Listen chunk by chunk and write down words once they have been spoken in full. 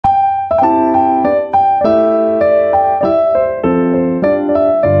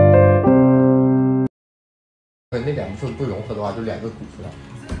那两部分不融合的话，就两个鼓出来。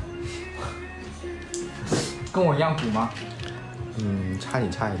跟我一样鼓吗？差一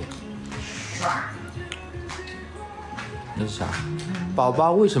点。那是啥？宝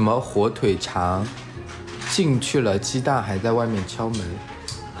宝为什么火腿肠进去了，鸡蛋还在外面敲门？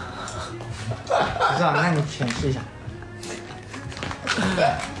不知道，那你诠释一下。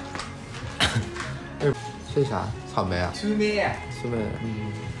这是啥？草莓啊？粗梅。粗梅，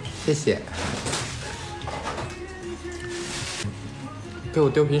谢谢。给我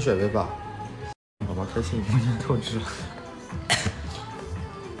丢瓶水杯吧。宝宝开心，我已经透支了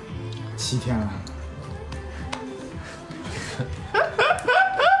7天了。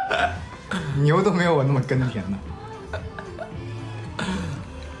牛都没有我那么耕田呢。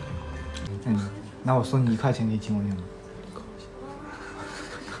那我送你1块钱，可以请我用吗？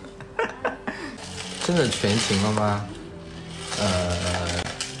真的全勤了吗？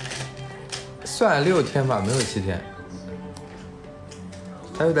算6天吧，没有7天。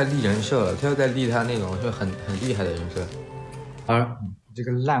他又在立人设了，他又在立他那种就很厉害的人设。这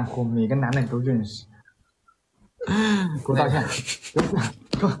个烂货，每个男的你都认识。给我道歉，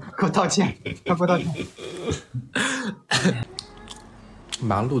给我道歉，快给我道歉。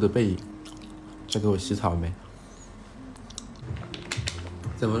忙碌的背影，在给我洗草莓。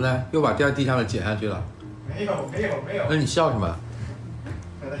怎么了？又把掉地上的捡下去了？没有。那你笑什么？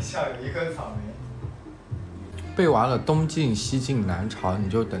我在笑有一颗草莓。背完了东晋、西晋、南朝，你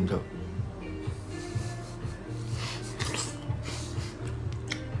就等着。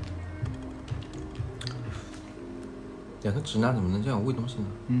两个直男怎么能这样喂东西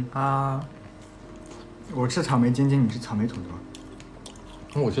呢？我吃草莓尖尖，你吃草莓土豆。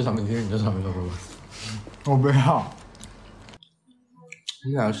我吃草莓尖尖，你吃草莓土豆吧。我不要。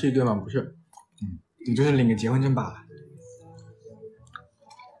你俩是一对吗？不是。你就是领个结婚证罢了。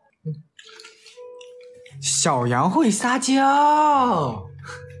小羊会撒娇。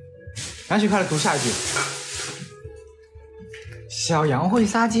杨许，快来读下一句。小羊会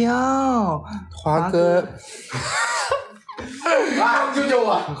撒娇。花哥。救救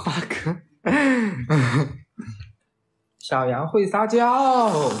我！花哥。小羊会撒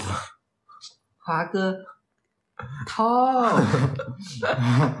娇。花哥。掏。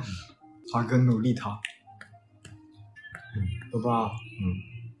花哥努力掏。宝宝，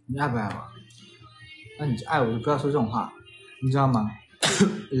你爱不爱我？那你爱我就不要说这种话，你知道吗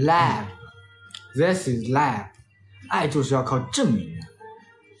？Love，this is love， 爱就是要靠证明的。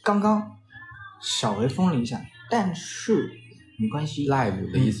刚刚稍微疯了一下，但是没关系。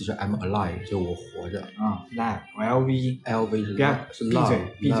Live 的意思是 I'm alive， 就我活着。Live，LV 是不要是闭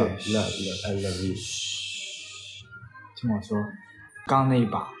嘴，闭嘴 ，I love you。听我说，刚那一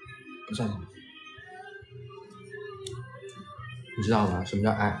把不算什么。你知道吗？什么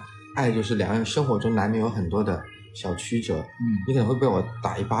叫爱？爱就是两个人生活中难免有很多的小曲折。你可能会被我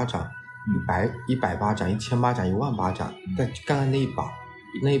打1巴掌，100巴掌，1000巴掌，10000巴掌，但刚刚那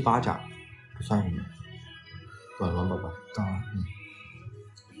一巴掌不算什么。懂了吗，宝宝？懂了。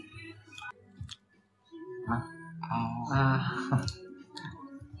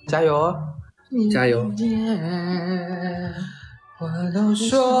加油！加油！我都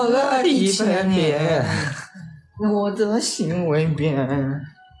说了1000遍，我的心未变。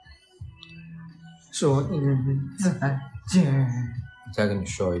说再见。再跟你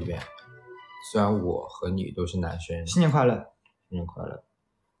说一遍，虽然我和你都是男生。新年快乐！新年快乐！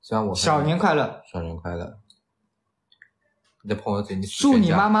虽然我小年快乐！小年快乐！你在碰我嘴，你祝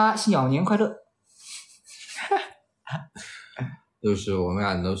你妈妈小年快乐！就是我们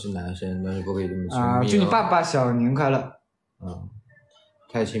俩都是男生，但是不可以这么亲密。祝你爸爸小年快乐！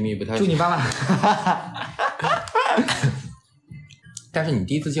太亲密不太。祝你爸爸。但是你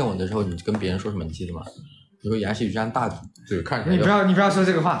第一次见我的时候，你跟别人说什么？你记得吗？你说牙是一张大嘴，看起来。你不要说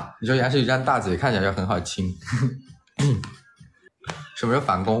这个话。你说牙是一张大嘴，看起来就很好亲。什么时候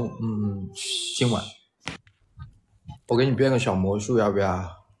返工？今晚。我给你编个小魔术，要不要？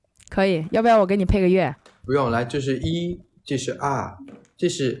可以，要不要我给你配个乐？不用，来，这是1，这是2，这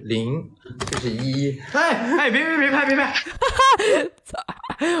是0，这是1。别拍！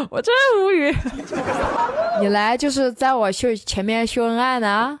我真无语。你来就是在我前面秀恩爱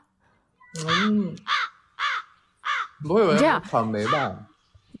呢？不会有人这样草莓吧？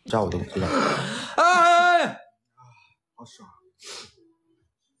这我都不知道。好爽！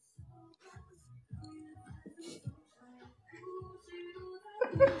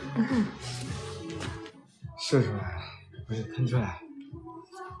射出来了，不是喷出来，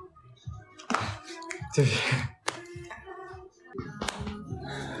就是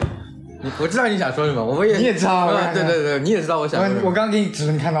我知道你想说什么，你也知道，对，你也知道我想说什么。我刚给你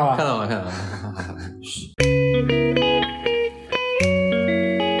指，你看到了？看到了。